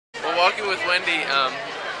walking with Wendy,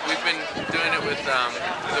 we've been doing it with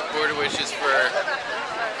the Border Wishes for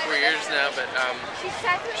 4 years now, but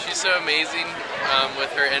she's so amazing with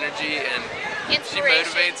her energy, and she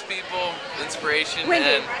motivates people, inspiration, Wendy.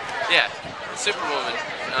 and yeah, Superwoman.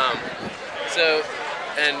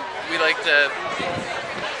 And we like to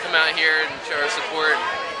come out here and show our support.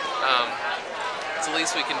 It's the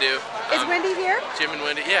least we can do. Is Wendy here? Jim and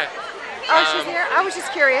Wendy, yeah. Oh, she's here? I was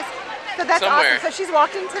just curious. So that's Somewhere. awesome. So she's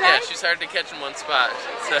walking today? Yeah, she's hard to catch in one spot.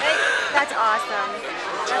 So. That's awesome.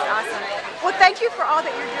 That's awesome. Well, thank you for all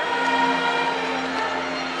that you're doing.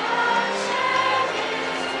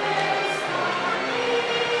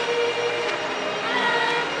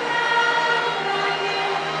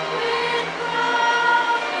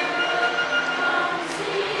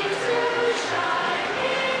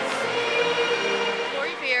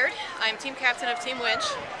 I'm team captain of Team Winch,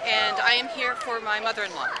 and I am here for my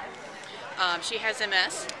mother-in-law. She has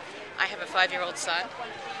MS. I have a 5-year-old son.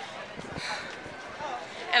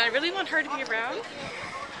 And I really want her to be around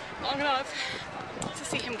long enough to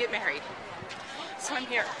see him get married. So I'm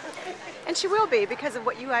here. And she will be because of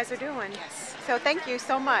what you guys are doing. Yes. So thank you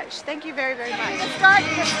so much. Thank you very, very much.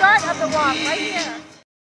 The start of the walk right here.